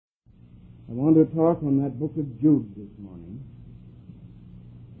I want to talk on that book of Jude this morning,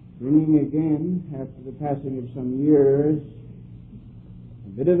 bringing again, after the passing of some years, a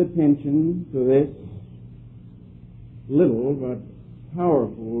bit of attention to this little but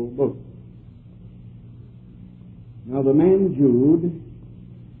powerful book. Now, the man Jude,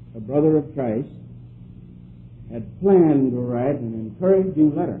 a brother of Christ, had planned to write an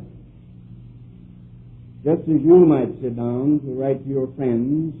encouraging letter. Just as you might sit down to write to your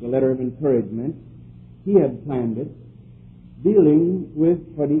friends a letter of encouragement, he had planned it, dealing with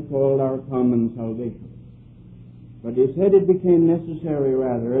what he called our common salvation. But he said it became necessary,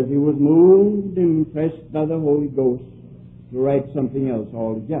 rather, as he was moved, impressed by the Holy Ghost, to write something else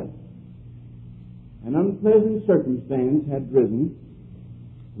altogether. An unpleasant circumstance had risen,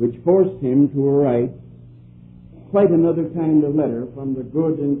 which forced him to write quite another kind of letter from the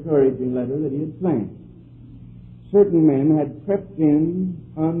good, encouraging letter that he had planned. Certain men had crept in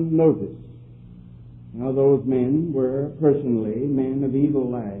unnoticed. Now, those men were personally men of evil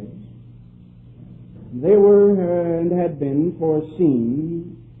lives. They were and had been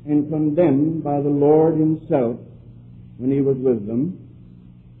foreseen and condemned by the Lord himself when he was with them,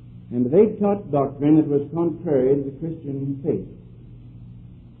 and they taught doctrine that was contrary to the Christian faith.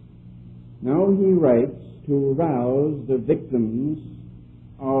 Now he writes to rouse the victims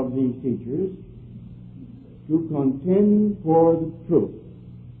of these teachers to contend for the truth.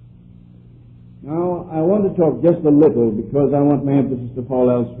 Now, I want to talk just a little, because I want my emphasis to fall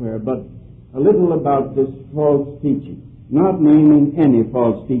elsewhere, but a little about this false teaching. Not naming any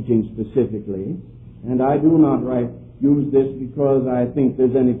false teaching specifically, and I do not use this because I think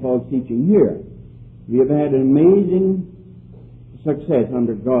there's any false teaching here. We have had amazing success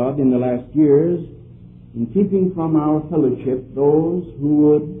under God in the last years in keeping from our fellowship those who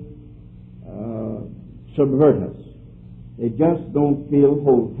would subvert us. They just don't feel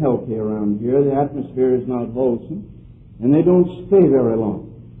healthy around here. The atmosphere is not wholesome, and they don't stay very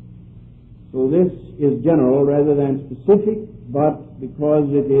long. So this is general rather than specific, but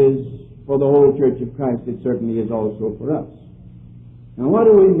because it is for the whole Church of Christ, it certainly is also for us. Now, what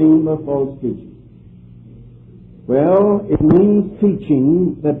do we mean by false teaching? Well, it means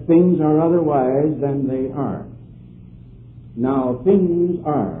teaching that things are otherwise than they are. Now, things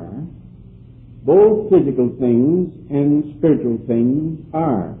are. Both physical things and spiritual things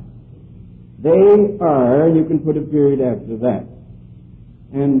are. They are, and you can put a period after that.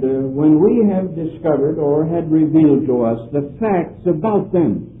 And when we have discovered or had revealed to us the facts about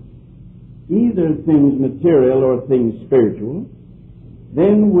them, either things material or things spiritual,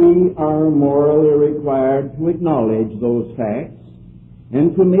 then we are morally required to acknowledge those facts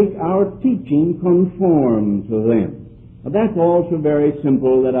and to make our teaching conform to them. Now, that's also very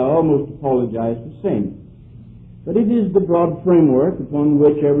simple that I almost apologize for saying. But it is the broad framework upon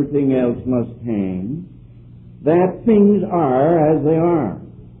which everything else must hang, that things are as they are.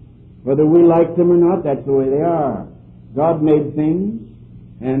 Whether we like them or not, that's the way they are. God made things,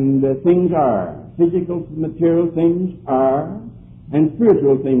 and things are. Physical, material things are, and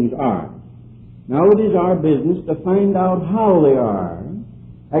spiritual things are. Now it is our business to find out how they are,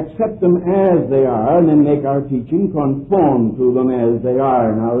 accept them as they are, and then make our teaching conform to them as they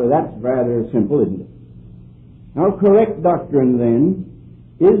are. Now that's rather simple, isn't it? Now correct doctrine, then,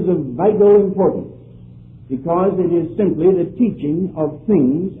 is of vital importance, because it is simply the teaching of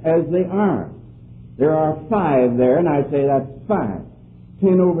things as they are. There are 5 there, and I say that's 5.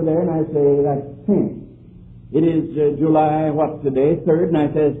 10 over there, and I say that's 10. It is July, what's today? 3rd, and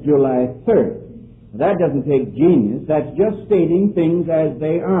I say it's July 3rd. That doesn't take genius. That's just stating things as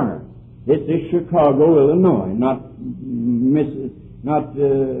they are. This is Chicago, Illinois, not Memphis,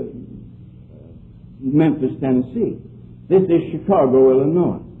 Tennessee. This is Chicago,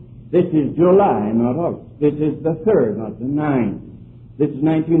 Illinois. This is July, not August. This is the 3rd, not the 9th. This is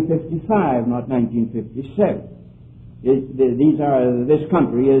 1955, not 1957. This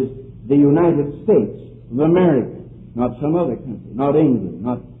country is the United States of America, not some other country, not England,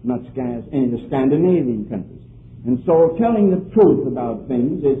 not any of the Scandinavian countries. And so telling the truth about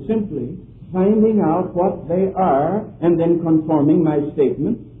things is simply finding out what they are and then conforming my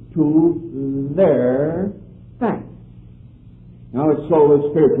statement to their facts. Now it's so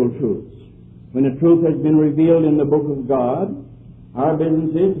with spiritual truths. When a truth has been revealed in the book of God, our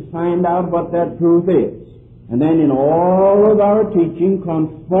business is to find out what that truth is, and then in all of our teaching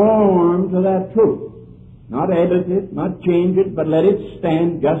conform to that truth. Not edit it, not change it, but let it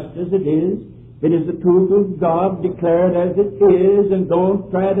stand just as it is. It is the truth of God declared as it is, and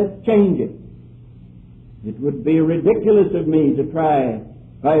don't try to change it. It would be ridiculous of me to try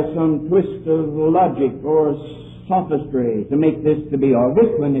by some twist of logic or sophistry to make this to be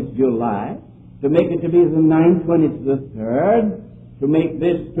August when it's July, to make it to be the 9th when it's the 3rd, to make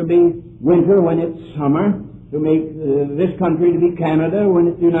this to be winter when it's summer, to make this country to be Canada when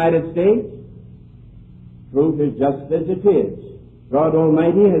it's the United States. Truth is just as it is. God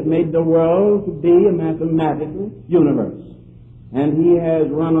Almighty has made the world to be a mathematical universe, and He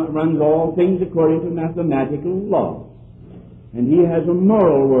has runs all things according to mathematical laws. And He has a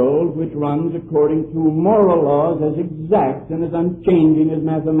moral world which runs according to moral laws as exact and as unchanging as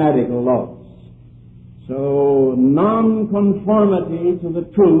mathematical laws. So nonconformity to the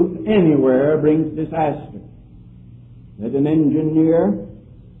truth anywhere brings disaster. Let an engineer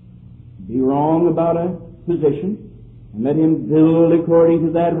be wrong about a position, and let him build according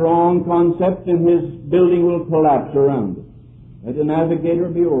to that wrong concept, and his building will collapse around it. Let a navigator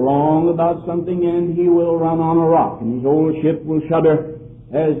be wrong about something, and he will run on a rock, and his old ship will shudder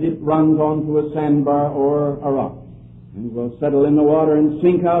as it runs onto a sandbar or a rock, and will settle in the water and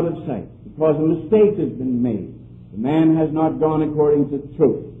sink out of sight because a mistake has been made. The man has not gone according to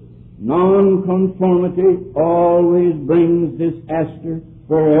truth. Nonconformity always brings disaster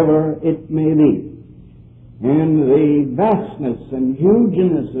wherever it may be. And the vastness and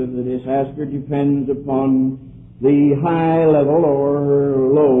hugeness of the disaster depends upon the high level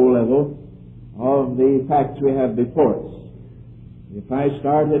or low level of the facts we have before us. If I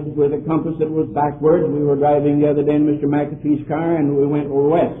started with a compass that was backwards, we were driving the other day in Mr. McAfee's car, and we went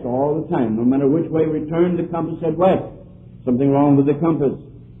west all the time. No matter which way we turned, the compass said west. Something wrong with the compass.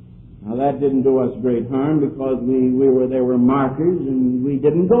 Now that didn't do us great harm because there were markers, and we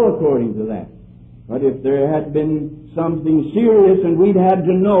didn't go according to that. But if there had been something serious and we'd had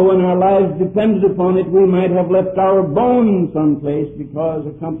to know and our lives depended upon it, we might have left our bones someplace because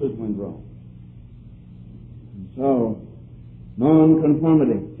the compass went wrong. And so,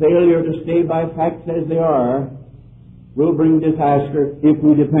 nonconformity, failure to stay by facts as they are, will bring disaster if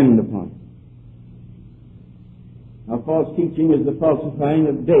we depend upon it. Now, false teaching is the falsifying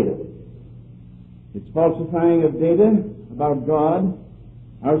of data. It's falsifying of data about God,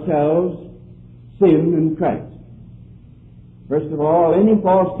 ourselves, sin, and Christ. First of all, any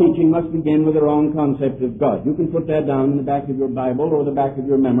false teaching must begin with the wrong concept of God. You can put that down in the back of your Bible or the back of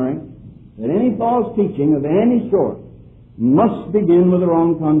your memory, that any false teaching of any sort must begin with the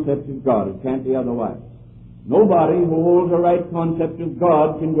wrong concept of God. It can't be otherwise. Nobody who holds a right concept of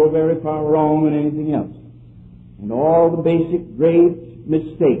God can go very far wrong in anything else. And all the basic great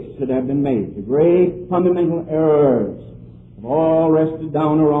mistakes that have been made, the great fundamental errors, have all rested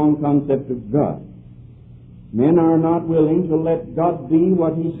down a wrong concept of God. Men are not willing to let God be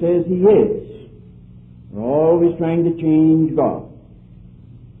what He says He is. They're always trying to change God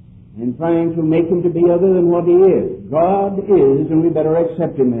and trying to make Him to be other than what He is. God is, and we better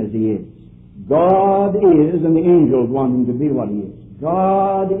accept Him as He is. God is, and the angels want Him to be what He is.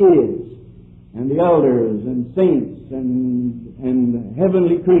 God is, and the elders and saints and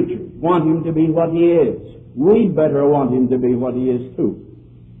heavenly creatures want Him to be what He is. We'd better want Him to be what He is too,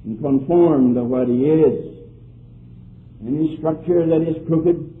 and conform to what He is. Any structure that is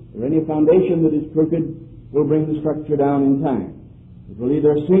crooked, or any foundation that is crooked, will bring the structure down in time. It will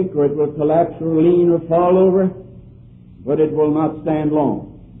either sink, or it will collapse, or lean, or fall over, but it will not stand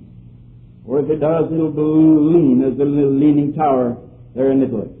long. Or if it does, it'll lean as the little leaning tower there in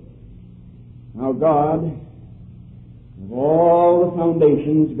Italy. Now God, of all the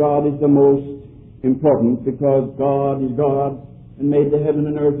foundations, God is the most important, because God is God and made the heaven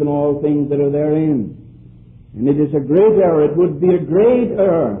and earth and all things that are therein. And it is a great error, it would be a great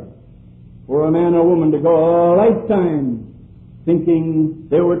error for a man or woman to go a lifetime thinking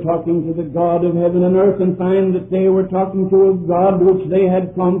they were talking to the God of heaven and earth and find that they were talking to a God which they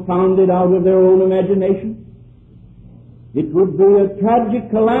had confounded out of their own imagination. It would be a tragic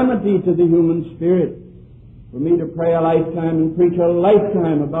calamity to the human spirit for me to pray a lifetime and preach a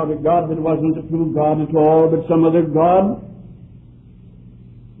lifetime about a God that wasn't a true God at all, but some other God,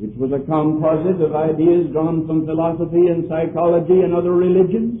 which was a composite of ideas drawn from philosophy and psychology and other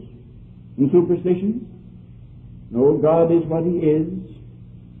religions and superstitions. No, God is what He is,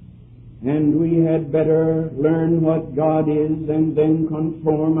 and we had better learn what God is and then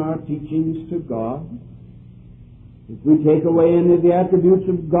conform our teachings to God. If we take away any of the attributes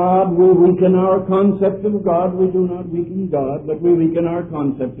of God, we weaken our concept of God. We do not weaken God, but we weaken our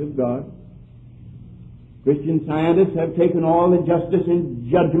concept of God. Christian scientists have taken all the justice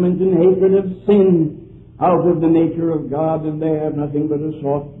and judgment and hatred of sin out of the nature of God, and they have nothing but a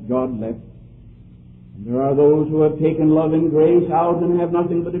soft God left. And there are those who have taken love and grace out and have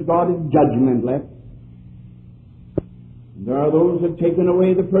nothing but a God of judgment left. There are those who have taken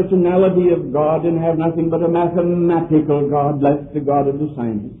away the personality of God and have nothing but a mathematical God left, the God of the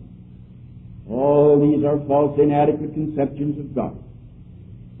scientists. All these are false, inadequate conceptions of God.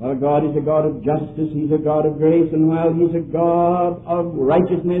 While God is a God of justice, He's a God of grace, and while He's a God of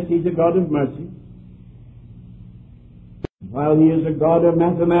righteousness, He's a God of mercy. While He is a God of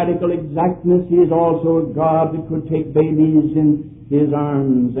mathematical exactness, He is also a God that could take babies in His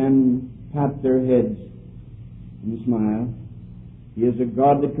arms and pat their heads and smile. He is a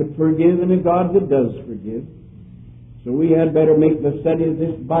God that could forgive and a God that does forgive. So we had better make the study of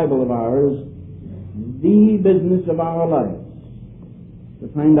this Bible of ours the business of our lives, to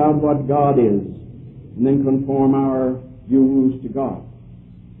find out what God is, and then conform our views to God.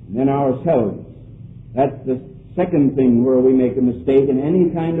 And then ourselves. That's the second thing where we make a mistake in any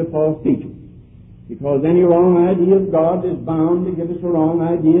kind of false teaching. Because any wrong idea of God is bound to give us a wrong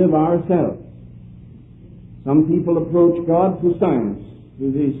idea of ourselves. Some people approach God through science,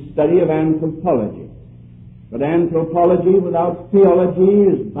 through the study of anthropology. But anthropology without theology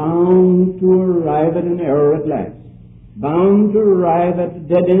is bound to arrive at an error at last. Bound to arrive at a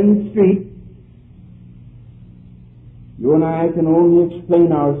dead-end street. You and I can only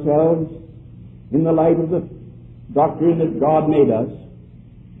explain ourselves in the light of the doctrine that God made us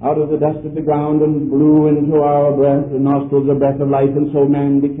out of the dust of the ground and blew into our breath, the nostrils a breath of life, and so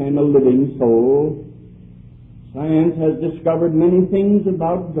man became a living soul. Science has discovered many things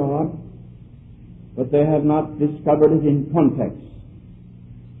about God, but they have not discovered it in context.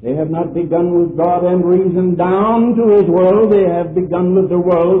 They have not begun with God and reasoned down to His world. They have begun with the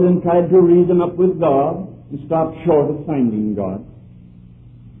world and tried to reason up with God and stopped short of finding God.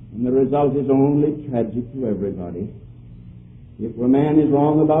 And the result is only tragic to everybody. If a man is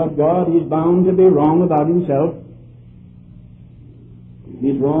wrong about God, he's bound to be wrong about himself. If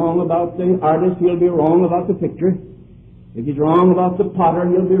he's wrong about the artist, he'll be wrong about the picture. If he's wrong about the potter,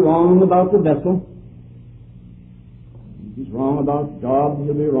 he'll be wrong about the vessel. If he's wrong about God,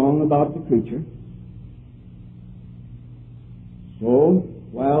 he'll be wrong about the creature. So,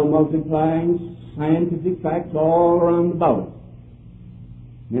 while multiplying scientific facts all around about us,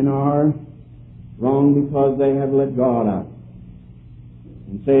 men are wrong because they have let God out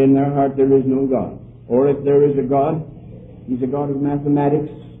and say in their heart there is no God. Or if there is a God, He's a God of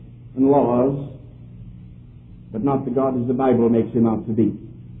mathematics and laws, but not the God as the Bible makes Him out to be.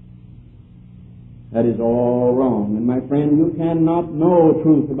 That is all wrong. And my friend, you cannot know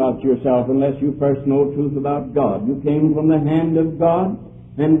truth about yourself unless you first know truth about God. You came from the hand of God,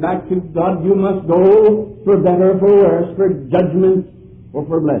 and back to God you must go, for better, for worse, for judgment, or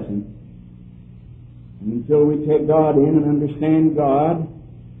for blessing. And until we take God in and understand God,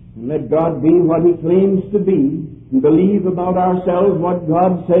 and let God be what He claims to be, and believe about ourselves what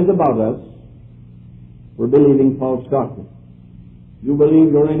God says about us, we're believing false doctrine. If you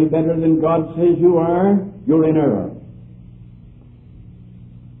believe you're any better than God says you are, you're in error.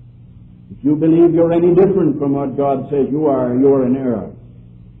 If you believe you're any different from what God says you are, you're in error.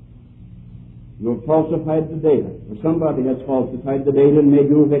 You have falsified the data, or somebody has falsified the data and made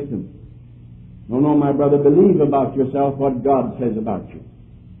you a victim. No, my brother, believe about yourself what God says about you.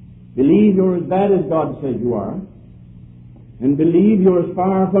 Believe you're as bad as God says you are, and believe you're as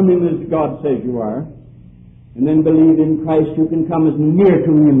far from Him as God says you are, and then believe in Christ you can come as near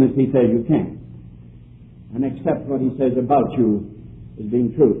to Him as He says you can, and accept what He says about you as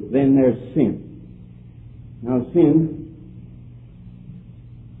being true. Then there's sin. Now, sin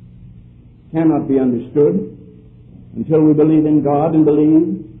cannot be understood until we believe in God and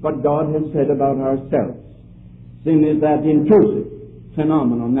believe what God has said about ourselves. Sin is that intrusive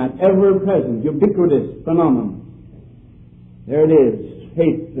phenomenon, that ever-present, ubiquitous phenomenon. There it is,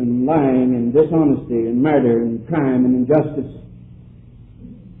 hate and lying and dishonesty and murder and crime and injustice,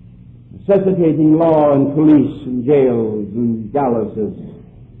 necessitating law and police and jails and gallouses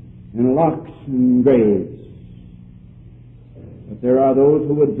and locks and graves. But there are those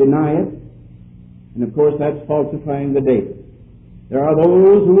who would deny it, and of course that's falsifying the data. There are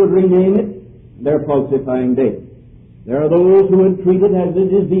those who would rename it, and they're falsifying data. There are those who would treat it as a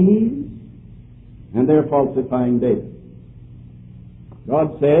disease, and they're falsifying data.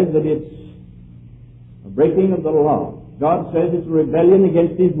 God says that it's a breaking of the law. God says it's a rebellion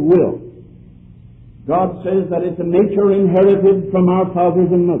against His will. God says that it's a nature inherited from our fathers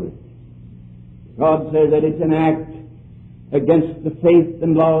and mothers. God says that it's an act against the faith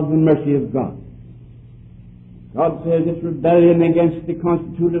and laws and mercy of God. God says it's rebellion against the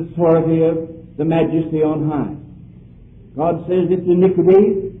constituted authority of the majesty on high. God says it's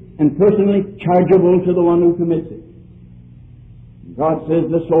iniquity and personally chargeable to the one who commits it. God says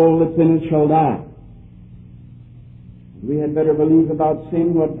the soul that's in it shall die. We had better believe about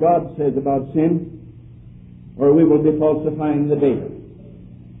sin what God says about sin, or we will be falsifying the data.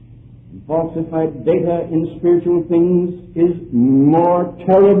 And falsified data in spiritual things is more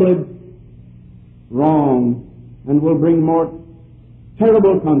terribly wrong and will bring more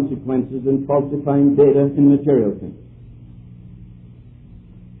terrible consequences than falsifying data in material things.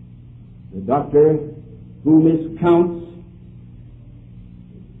 The doctor who miscounts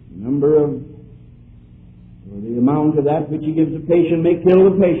the number of, or the amount of that which he gives a patient may kill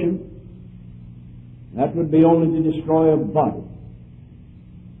the patient. That would be only to destroy a body.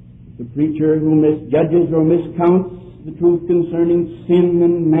 The preacher who misjudges or miscounts the truth concerning sin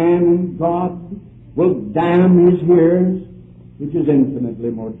and man and God will damn his hearers, which is infinitely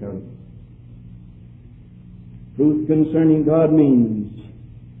more terrible. Truth concerning God means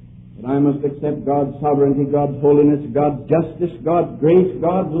that I must accept God's sovereignty, God's holiness, God's justice, God's grace,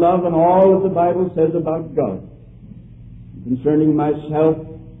 God's love, and all that the Bible says about God. Concerning myself,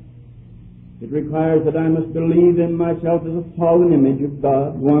 it requires that I must believe in myself as a fallen image of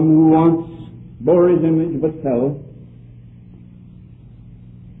God, one who once bore his image but fell.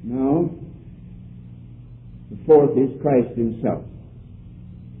 Now, the fourth is Christ himself.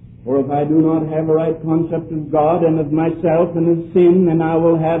 For if I do not have a right concept of God and of myself and of sin, then I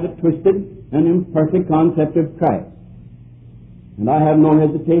will have a twisted and imperfect concept of Christ. And I have no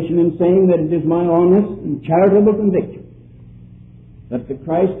hesitation in saying that it is my honest and charitable conviction that the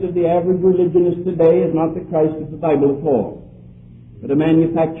Christ of the average religionist today is not the Christ of the Bible at all, but a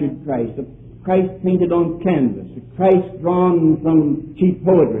manufactured Christ, a Christ painted on canvas, a Christ drawn from cheap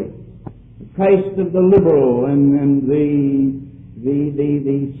poetry, a Christ of the liberal and the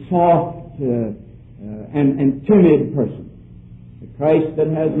soft and timid person, the Christ that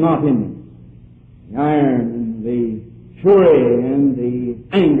has not in him the iron and the fury and the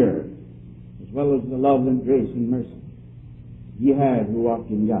anger, as well as the love and grace and mercy he had who walked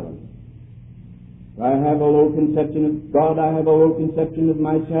in Galilee. If I have a low conception of God, I have a low conception of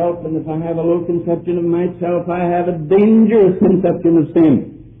myself, and if I have a low conception of myself, I have a dangerous conception of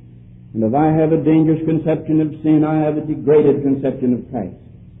sin. And if I have a dangerous conception of sin, I have a degraded conception of Christ.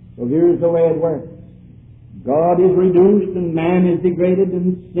 So here's the way it works. God is reduced and man is degraded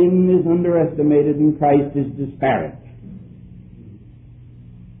and sin is underestimated and Christ is disparaged.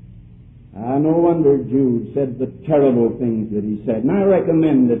 No wonder Jude said the terrible things that he said. And I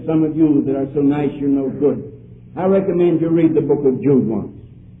recommend that some of you that are so nice you're no good, I recommend you read the book of Jude once.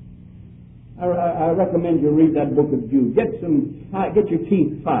 I recommend you read that book of Jude. Get your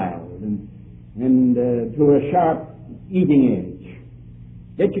teeth filed and to a sharp eating edge.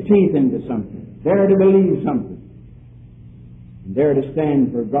 Get your teeth into something. Dare to believe something. And dare to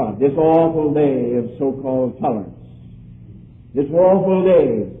stand for God. This awful day of so-called tolerance. This awful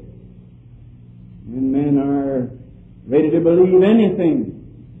day when men are ready to believe anything.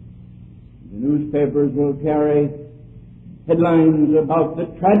 The newspapers will carry headlines about the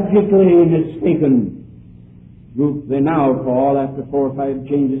tragically mistaken group they now call, after 4 or 5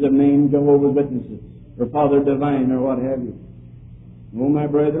 changes of name, Jehovah's Witnesses, or Father Divine, or what have you. Oh, my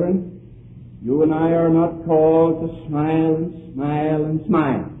brethren, you and I are not called to smile and smile and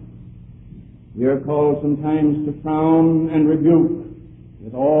smile. We are called sometimes to frown and rebuke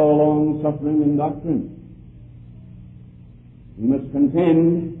with all long-suffering and doctrine. We must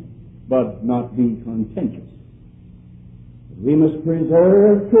contend, but not be contentious. We must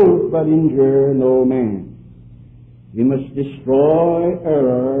preserve truth, but injure no man. We must destroy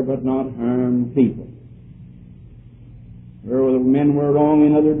error, but not harm people. Where men were wrong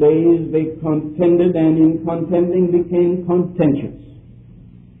in other days, they contended, and in contending became contentious.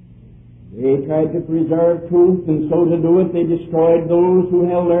 They tried to preserve truth, and so to do it, they destroyed those who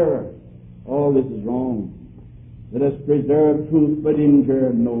held error. All this is wrong. Let us preserve truth, but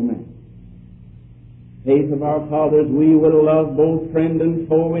injure no man. Faith of our fathers, we will love both friend and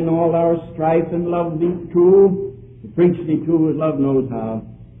foe in all our strife, and love thee true, to preach thee true as love knows how,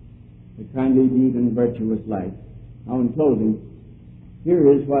 a kindly deed and virtuous life. Now in closing,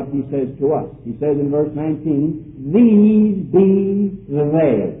 here is what he says to us. He says in verse 19, these be the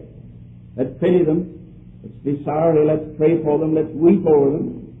they. Let's pity them. Let's be sorry. Let's pray for them. Let's weep over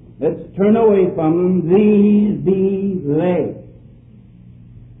them. Let's turn away from them. These be they.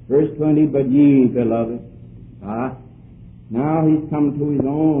 Verse 20, but ye, beloved. Now he's come to his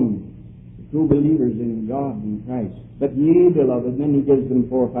own, the true believers in God and Christ. But ye, beloved, then he gives them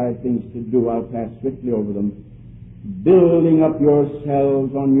 4 or 5 things to do. I'll pass swiftly over them. Building up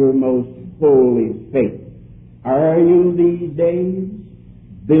yourselves on your most holy faith. Are you these days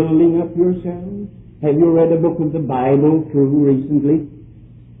building up yourselves? Have you read a book of the Bible through recently?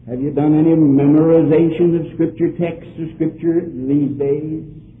 Have you done any memorization of Scripture texts or Scripture these days?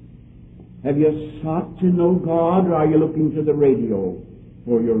 Have you sought to know God, or are you looking to the radio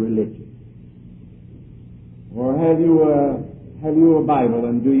for your religion? Or have you a Bible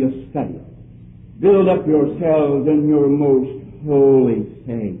and do you study it? Build up yourselves in your most holy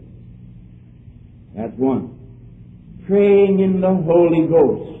faith. That's one. Praying in the Holy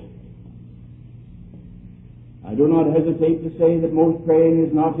Ghost. I do not hesitate to say that most praying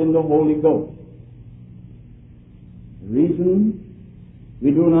is not in the Holy Ghost. The reason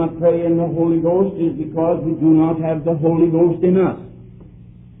we do not pray in the Holy Ghost is because we do not have the Holy Ghost in us.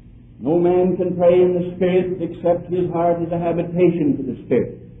 No man can pray in the Spirit except his heart is a habitation to the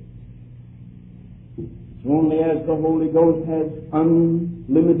Spirit. It's only as the Holy Ghost has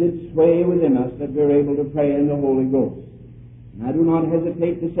unlimited sway within us that we're able to pray in the Holy Ghost. And I do not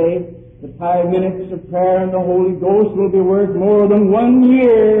hesitate to say that 5 minutes of prayer in the Holy Ghost will be worth more than 1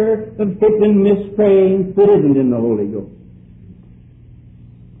 year of hit and miss praying that isn't in the Holy Ghost.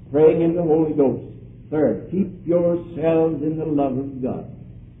 Praying in the Holy Ghost. Third, keep yourselves in the love of God.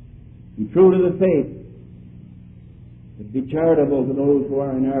 Be true to the faith, but be charitable to those who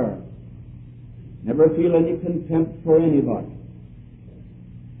are in error. Never feel any contempt for anybody.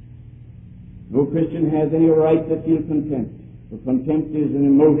 No Christian has any right to feel contempt. For contempt is an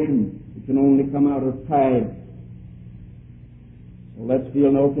emotion. It can only come out of pride. So let's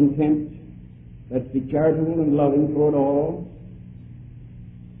feel no contempt. Let's be charitable and loving toward all,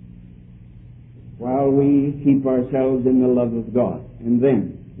 while we keep ourselves in the love of God. And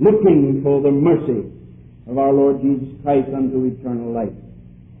then, looking for the mercy of our Lord Jesus Christ unto eternal life.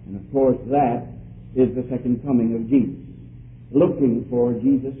 And of course that is the second coming of Jesus. Looking for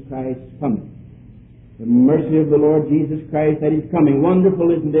Jesus Christ's coming. The mercy of the Lord Jesus Christ that is coming.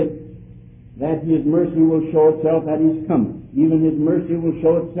 Wonderful, isn't it? That His mercy will show itself at His coming. Even His mercy will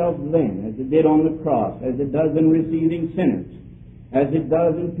show itself then, as it did on the cross, as it does in receiving sinners, as it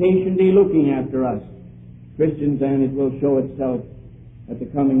does in patiently looking after us Christians, and it will show itself at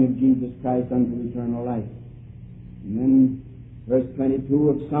the coming of Jesus Christ unto eternal life. And then verse 22,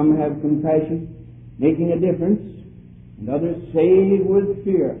 of some have compassion, making a difference, and others save with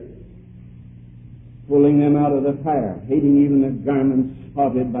fear, pulling them out of the fire, hating even the garments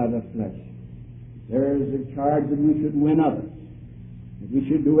spotted by the flesh. There is a charge that we should win others, that we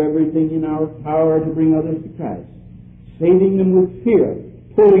should do everything in our power to bring others to Christ, saving them with fear,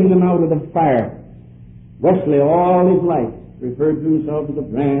 pulling them out of the fire. Wesley, all his life, referred to himself as a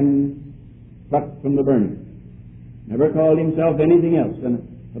brand plucked from the burning. Never called himself anything else than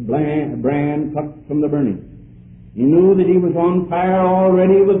a brand plucked from the burning. He knew that he was on fire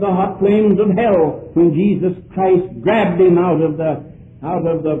already with the hot flames of hell when Jesus Christ grabbed him out of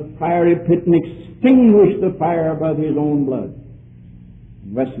the fiery pit and extinguished the fire by his own blood.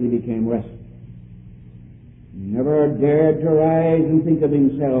 And Wesley became Wesley. He never dared to rise and think of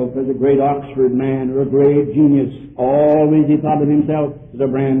himself as a great Oxford man or a great genius. Always he thought of himself as a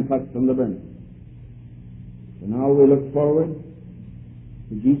brand plucked from the burning. So now we look forward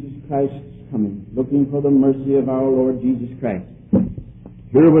to Jesus Christ's coming, looking for the mercy of our Lord Jesus Christ.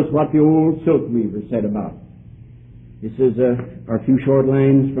 Here was what the old silk weaver said about it. This is a few short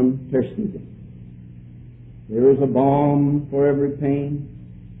lines from Tersteegen. There is a balm for every pain,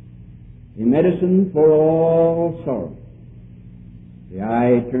 a medicine for all sorrow. The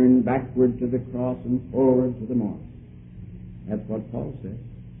eye turned backward to the cross and forward to the mark. That's what Paul says.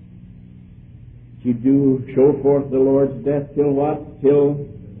 You do show forth the Lord's death till what? Till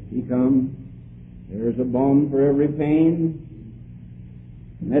He comes. There is a balm for every pain,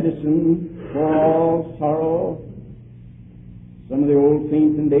 medicine for all sorrow. Some of the old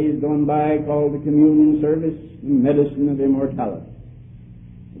saints in days gone by called the communion service the medicine of immortality.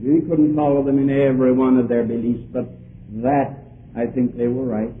 We couldn't follow them in every one of their beliefs, but that, I think they were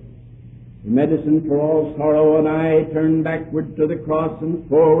right. The medicine for all sorrow, and I turn backward to the cross and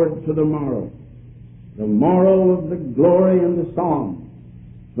forward to the morrow. The morrow of the glory and the song,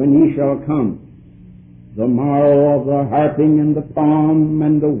 when He shall come. The morrow of the harping and the palm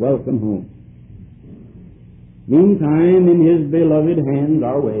and the welcome home. Meantime, in His beloved hands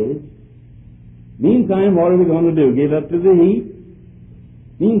our ways. Meantime, what are we going to do? Give up to the heat?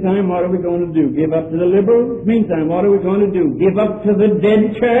 Meantime, what are we going to do? Give up to the liberals? Meantime, what are we going to do? Give up to the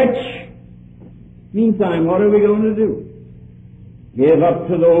dead church? Meantime, what are we going to do? Give up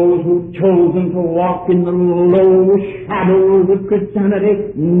to those who've chosen to walk in the low shadows of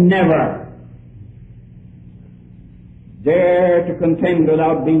Christianity? Never. Dare to contend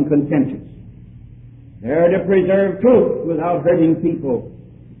without being contentious. Dare to preserve truth without hurting people.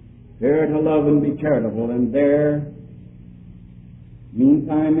 Dare to love and be charitable, and dare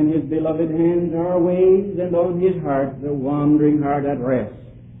Meantime, in His beloved hands are ways, and on His heart the wandering heart at rest.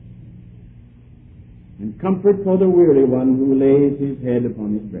 And comfort for the weary one who lays his head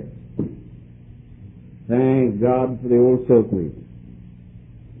upon his breast. Thank God for the old silkweed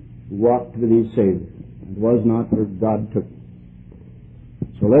who walked with His Savior and was not where God took him.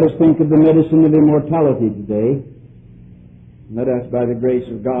 So let us think of the medicine of immortality today. Let us, by the grace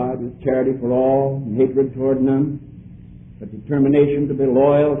of God, with charity for all and hatred toward none, but determination to be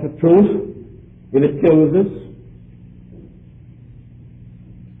loyal to truth, if it kills us,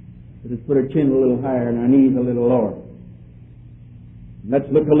 let us put our chin a little higher and our knees a little lower. Let's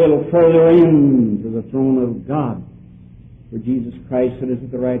look a little further into the throne of God, where Jesus Christ sitteth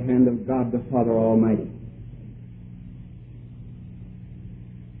at the right hand of God the Father Almighty.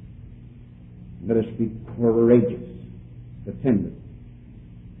 Let us be courageous, dependent,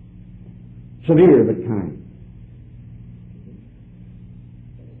 severe but kind.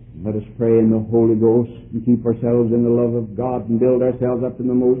 Let us pray in the Holy Ghost and keep ourselves in the love of God and build ourselves up in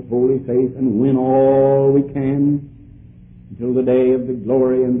the most holy faith and win all we can until the day of the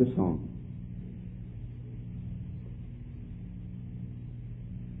glory and the song.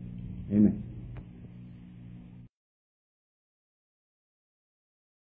 Amen.